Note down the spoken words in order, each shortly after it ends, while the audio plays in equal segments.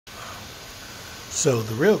So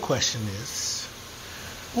the real question is,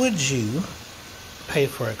 would you pay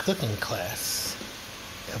for a cooking class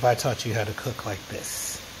if I taught you how to cook like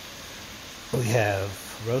this? We have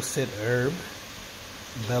roasted herb,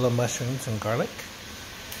 bella mushrooms and garlic.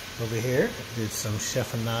 Over here is some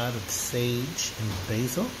chiffonade of sage and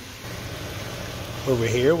basil. Over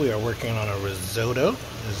here we are working on a risotto.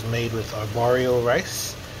 It's made with arborio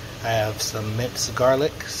rice. I have some minced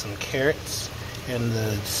garlic, some carrots, and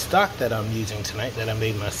the stock that I'm using tonight that I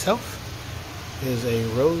made myself is a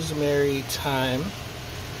rosemary thyme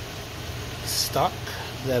stock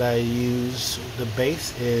that I use. The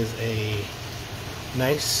base is a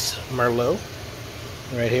nice Merlot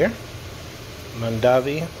right here,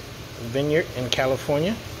 Mondavi Vineyard in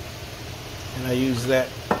California, and I use that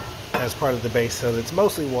as part of the base. So it's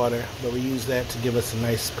mostly water, but we use that to give us a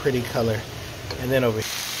nice pretty color. And then over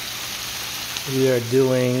here we are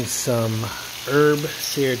doing some herb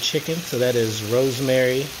seared chicken. So that is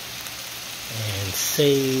rosemary and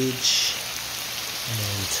sage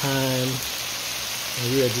and thyme,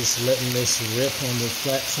 and we are just letting this rip on the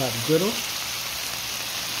flat top griddle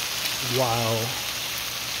while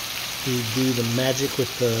we do the magic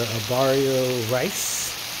with the arborio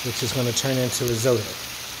rice, which is going to turn into risotto.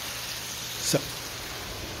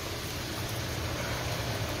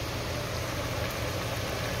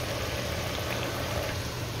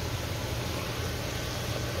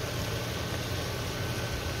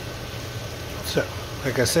 So,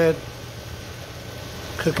 like I said,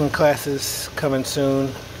 cooking classes coming soon.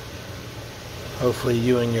 Hopefully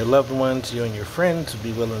you and your loved ones, you and your friends will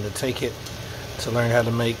be willing to take it to learn how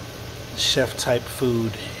to make chef-type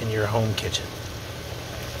food in your home kitchen.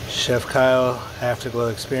 Chef Kyle, Afterglow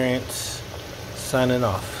Experience, signing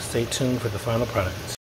off. Stay tuned for the final product.